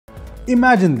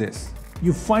Imagine this,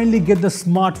 you finally get the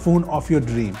smartphone of your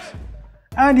dreams.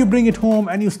 And you bring it home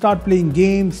and you start playing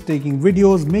games, taking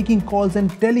videos, making calls and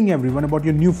telling everyone about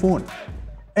your new phone.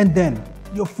 And then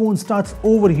your phone starts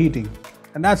overheating.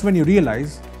 And that's when you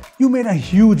realize you made a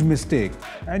huge mistake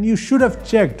and you should have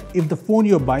checked if the phone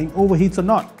you're buying overheats or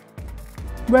not.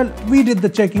 Well, we did the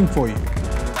checking for you.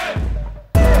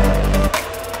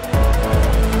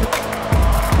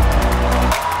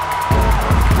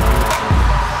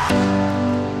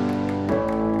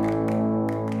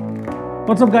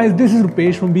 What's up guys, this is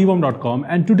Rupesh from Beebom.com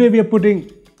and today we are putting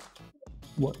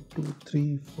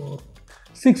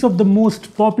 6 of the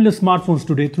most popular smartphones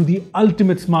today through the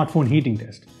ultimate smartphone heating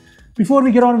test. Before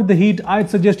we get on with the heat, I'd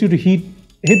suggest you to hit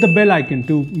the bell icon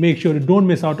to make sure you don't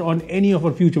miss out on any of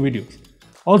our future videos.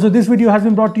 Also, this video has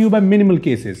been brought to you by Minimal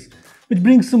Cases, which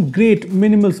brings some great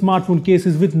minimal smartphone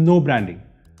cases with no branding.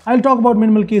 I'll talk about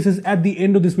minimal cases at the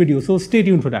end of this video, so stay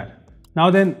tuned for that. Now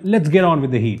then, let's get on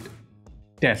with the heat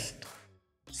test.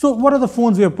 So what are the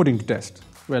phones we are putting to test?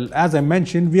 Well, as I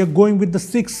mentioned, we are going with the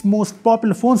 6 most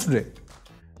popular phones today.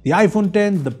 The iPhone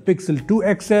X, the Pixel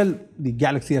 2 XL, the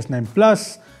Galaxy S9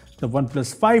 Plus, the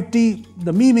OnePlus 5T,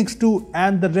 the Mi Mix 2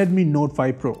 and the Redmi Note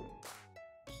 5 Pro.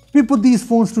 We put these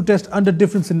phones to test under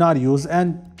different scenarios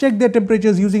and check their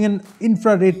temperatures using an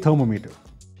infrared thermometer.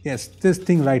 Yes, this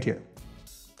thing right here.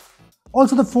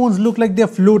 Also, the phones look like they are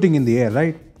floating in the air,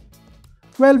 right?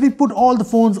 Well, we put all the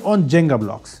phones on Jenga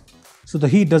blocks, so the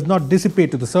heat does not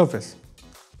dissipate to the surface.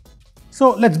 So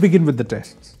let's begin with the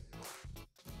tests.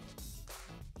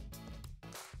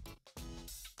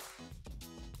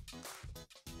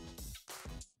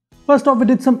 First off, we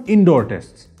did some indoor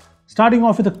tests. Starting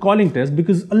off with a calling test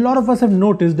because a lot of us have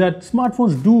noticed that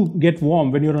smartphones do get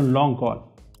warm when you're on a long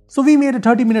call. So we made a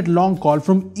 30-minute long call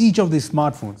from each of these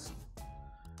smartphones.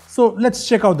 So let's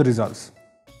check out the results.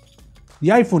 The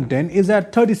iPhone X is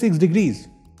at 36 degrees.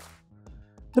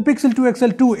 The Pixel 2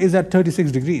 XL2 is at 36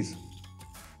 degrees.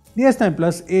 The S9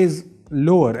 Plus is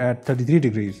lower at 33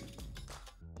 degrees.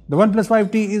 The OnePlus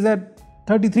 5T is at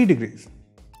 33 degrees.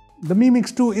 The Mi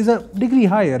Mix 2 is a degree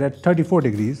higher at 34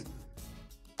 degrees.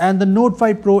 And the Note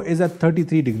 5 Pro is at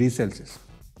 33 degrees Celsius.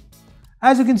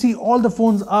 As you can see, all the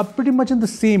phones are pretty much in the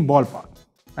same ballpark.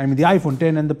 I mean, the iPhone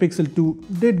X and the Pixel 2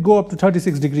 did go up to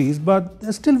 36 degrees, but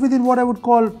they're still within what I would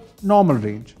call normal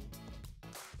range.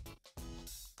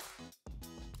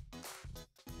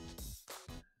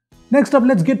 Next up,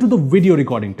 let's get to the video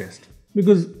recording test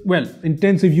because, well,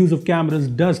 intensive use of cameras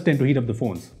does tend to heat up the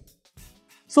phones.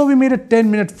 So we made a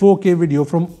 10-minute 4K video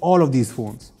from all of these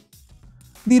phones.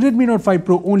 The Redmi Note 5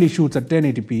 Pro only shoots at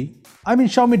 1080p. I mean,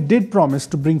 Xiaomi did promise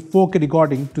to bring 4K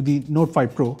recording to the Note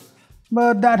 5 Pro,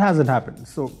 but that hasn't happened,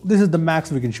 so this is the max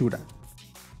we can shoot at.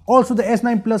 Also, the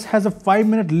S9 Plus has a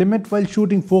 5-minute limit while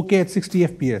shooting 4K at 60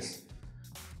 FPS.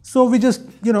 So we just,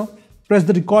 press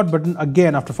the record button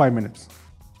again after 5 minutes.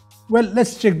 Well,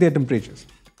 let's check their temperatures.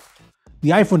 The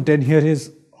iPhone X here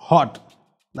is hot,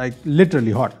 like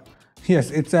literally hot.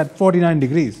 Yes, it's at 49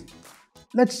 degrees.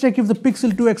 Let's check if the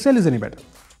Pixel 2 XL is any better.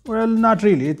 Well, not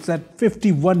really, it's at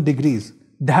 51 degrees.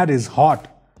 That is hot.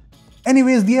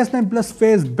 Anyways, the S9 Plus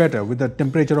fares better with a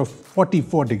temperature of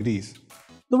 44 degrees.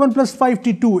 The OnePlus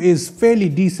 5T2 is fairly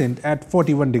decent at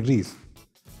 41 degrees.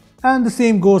 And the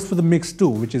same goes for the Mix 2,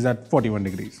 which is at 41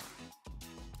 degrees.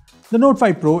 The Note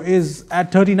 5 Pro is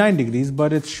at 39 degrees,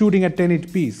 but it's shooting at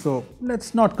 1080p, so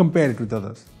let's not compare it with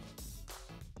others.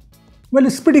 Well,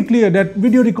 it's pretty clear that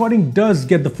video recording does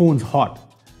get the phones hot.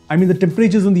 I mean, the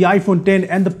temperatures on the iPhone X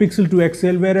and the Pixel 2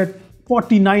 XL were at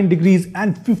 49 degrees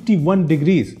and 51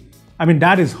 degrees. I mean,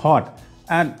 that is hot,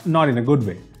 and not in a good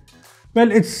way.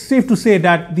 Well, it's safe to say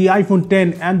that the iPhone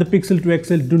X and the Pixel 2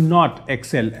 XL do not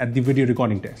excel at the video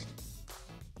recording test.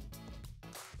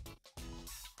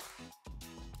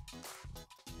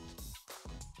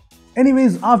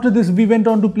 Anyways, after this, we went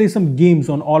on to play some games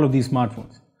on all of these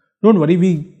smartphones. Don't worry,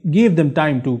 we gave them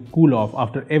time to cool off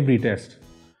after every test.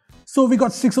 So we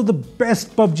got 6 of the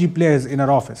best PUBG players in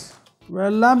our office.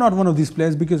 Well, I'm not one of these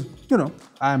players because,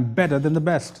 I am better than the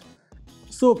best.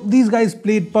 So these guys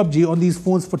played PUBG on these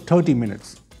phones for 30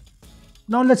 minutes.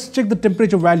 Now let's check the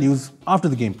temperature values after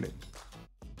the gameplay.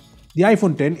 The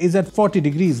iPhone X is at 40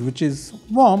 degrees, which is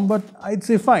warm, but I'd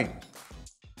say fine.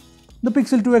 The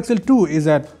Pixel 2 XL2 is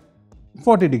at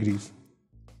 40 degrees.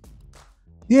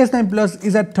 The S9 Plus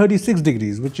is at 36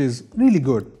 degrees, which is really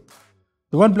good.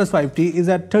 The OnePlus 5T is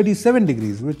at 37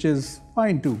 degrees, which is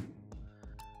fine too.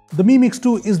 The Mi Mix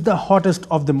 2 is the hottest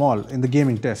of them all in the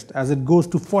gaming test as it goes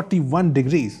to 41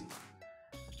 degrees.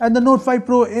 And the Note 5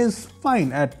 Pro is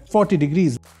fine at 40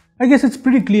 degrees. I guess it's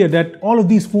pretty clear that all of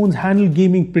these phones handle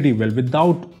gaming pretty well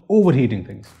without overheating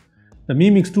things. The Mi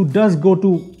Mix 2 does go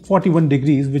to 41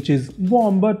 degrees, which is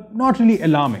warm but not really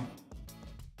alarming.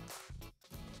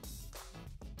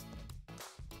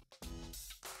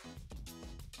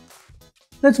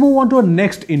 Let's move on to our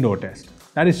next indoor test,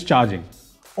 that is charging.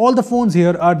 All the phones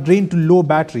here are drained to low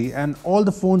battery and all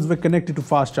the phones were connected to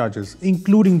fast chargers,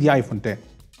 including the iPhone 10.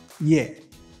 Yeah.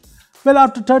 Well,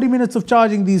 after 30 minutes of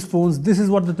charging these phones, this is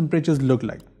what the temperatures look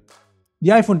like.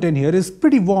 The iPhone 10 here is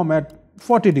pretty warm at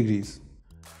 40 degrees.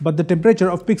 But the temperature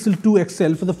of Pixel 2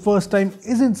 XL for the first time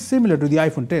isn't similar to the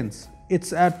iPhone 10's.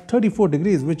 It's at 34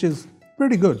 degrees, which is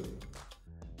pretty good.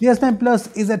 The S9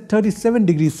 Plus is at 37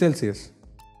 degrees Celsius.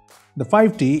 The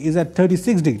 5T is at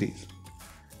 36 degrees.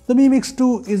 The Mi Mix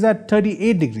 2 is at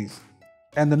 38 degrees.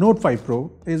 And the Note 5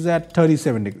 Pro is at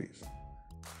 37 degrees.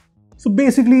 So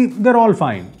basically, they're all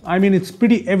fine. I mean, it's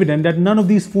pretty evident that none of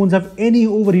these phones have any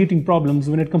overheating problems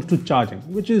when it comes to charging,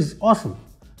 which is awesome.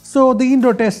 So the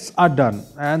indoor tests are done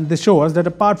and they show us that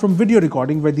apart from video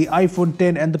recording where the iPhone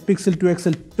 10 and the Pixel 2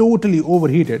 XL totally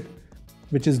overheated,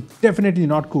 which is definitely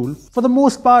not cool, for the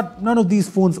most part, none of these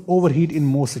phones overheat in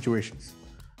most situations,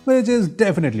 which is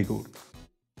definitely cool.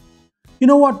 You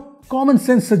know what? Common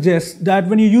sense suggests that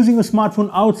when you're using a smartphone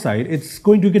outside, it's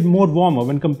going to get more warmer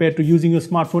when compared to using your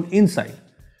smartphone inside.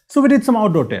 So we did some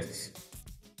outdoor tests.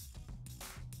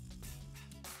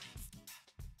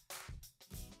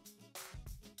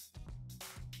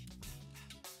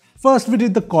 First, we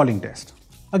did the calling test.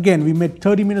 Again, we made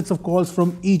 30 minutes of calls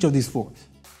from each of these phones.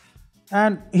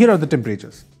 And here are the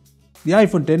temperatures. The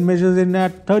iPhone 10 measures in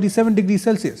at 37 degrees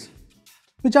Celsius,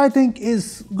 which I think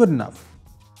is good enough.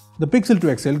 The Pixel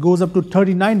 2 XL goes up to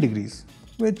 39 degrees,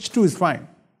 which too is fine.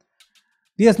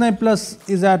 The S9 Plus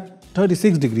is at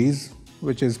 36 degrees,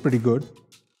 which is pretty good.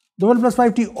 The OnePlus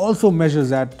 5T also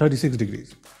measures at 36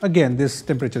 degrees. Again, this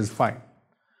temperature is fine.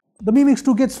 The Mi Mix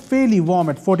 2 gets fairly warm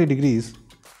at 40 degrees,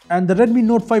 and the Redmi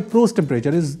Note 5 Pro's temperature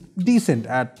is decent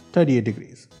at 38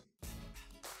 degrees.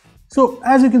 So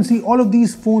as you can see, all of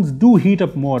these phones do heat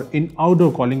up more in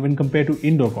outdoor calling when compared to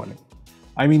indoor calling.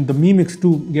 I mean, the Mi Mix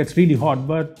 2 gets really hot,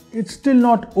 but it's still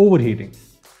not overheating.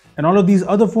 And all of these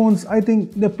other phones, I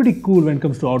think they're pretty cool when it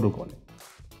comes to outdoor calling.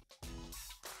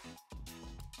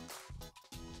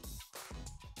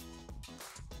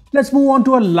 Let's move on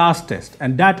to our last test,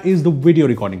 and that is the video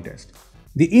recording test.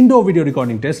 The indoor video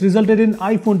recording test resulted in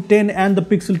iPhone 10 and the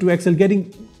Pixel 2 XL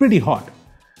getting pretty hot.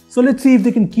 So let's see if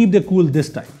they can keep their cool this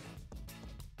time.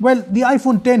 Well, the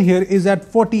iPhone 10 here is at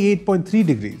 48.3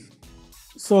 degrees.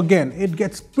 So again, it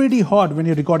gets pretty hot when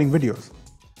you're recording videos.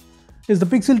 Is the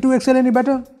Pixel 2 XL any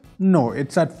better? No,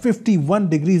 it's at 51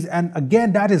 degrees and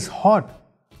again that is hot.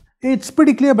 It's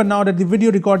pretty clear by now that the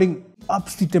video recording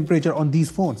ups the temperature on these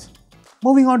phones.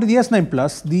 Moving on to the S9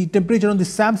 Plus, the temperature on the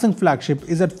Samsung flagship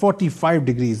is at 45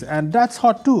 degrees and that's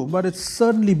hot too, but it's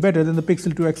certainly better than the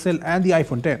Pixel 2 XL and the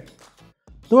iPhone 10.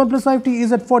 The OnePlus 5T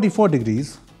is at 44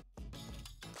 degrees.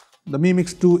 The Mi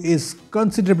Mix 2 is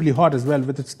considerably hot as well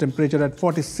with its temperature at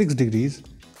 46 degrees.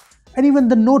 And even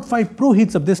the Note 5 Pro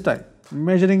heats up this time,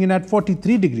 measuring in at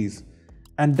 43 degrees.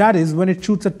 And that is when it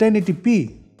shoots at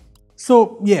 1080p.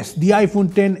 So yes, the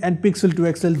iPhone 10 and Pixel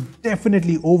 2 XL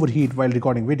definitely overheat while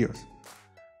recording videos.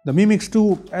 The Mi Mix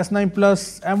 2, S9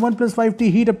 Plus and OnePlus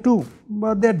 5T heat up too,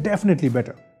 but they're definitely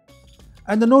better.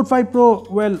 And the Note 5 Pro,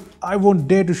 well, I won't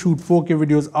dare to shoot 4K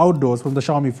videos outdoors from the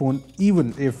Xiaomi phone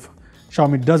even if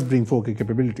Xiaomi does bring 4K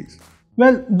capabilities.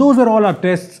 Well, those were all our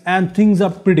tests and things are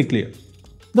pretty clear.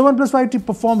 The OnePlus 5T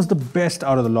performs the best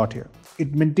out of the lot here.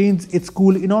 It maintains its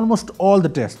cool in almost all the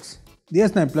tests. The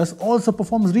S9 Plus also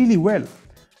performs really well,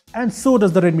 and so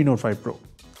does the Redmi Note 5 Pro.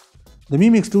 The Mi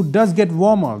Mix 2 does get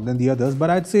warmer than the others, but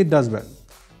I'd say it does well.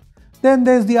 Then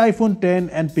there's the iPhone 10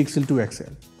 and Pixel 2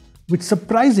 XL, which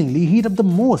surprisingly heat up the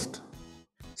most,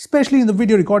 especially in the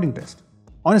video recording test.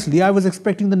 Honestly, I was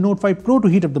expecting the Note 5 Pro to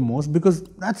heat up the most because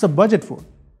that's a budget phone.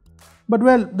 But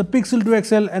well, the Pixel 2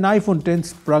 XL and iPhone 10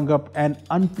 sprung up an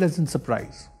unpleasant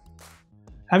surprise.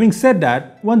 Having said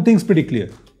that, one thing's pretty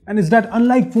clear, and it's that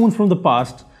unlike phones from the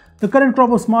past, the current crop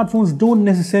of smartphones don't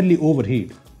necessarily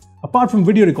overheat. Apart from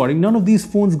video recording, none of these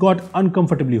phones got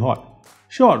uncomfortably hot.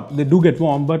 Sure, they do get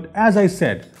warm, but as I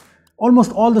said,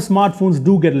 almost all the smartphones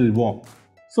do get a little warm.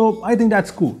 So I think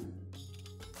that's cool.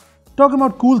 Talking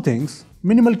about cool things,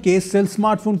 Minimal Case sells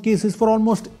smartphone cases for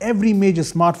almost every major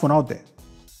smartphone out there.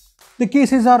 The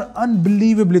cases are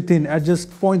unbelievably thin at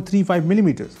just 0.35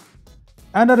 millimeters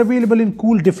and are available in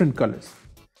cool different colors.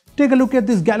 Take a look at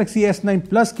this Galaxy S9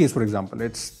 Plus case for example.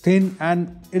 It's thin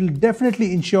and it'll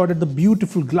definitely ensure that the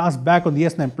beautiful glass back on the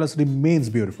S9 Plus remains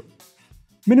beautiful.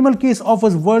 Minimal Case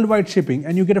offers worldwide shipping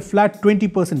and you get a flat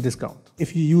 20% discount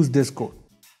if you use this code.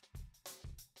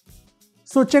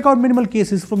 So check out minimal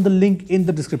cases from the link in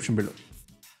the description below.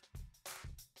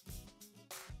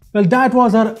 Well, that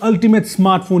was our ultimate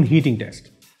smartphone heating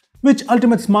test. Which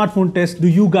ultimate smartphone test do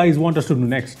you guys want us to do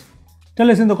next?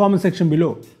 Tell us in the comment section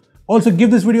below. Also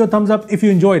give this video a thumbs up if you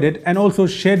enjoyed it and also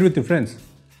share it with your friends.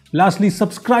 Lastly,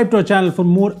 subscribe to our channel for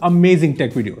more amazing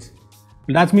tech videos.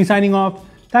 Well, that's me signing off.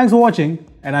 Thanks for watching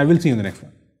and I will see you in the next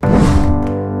one.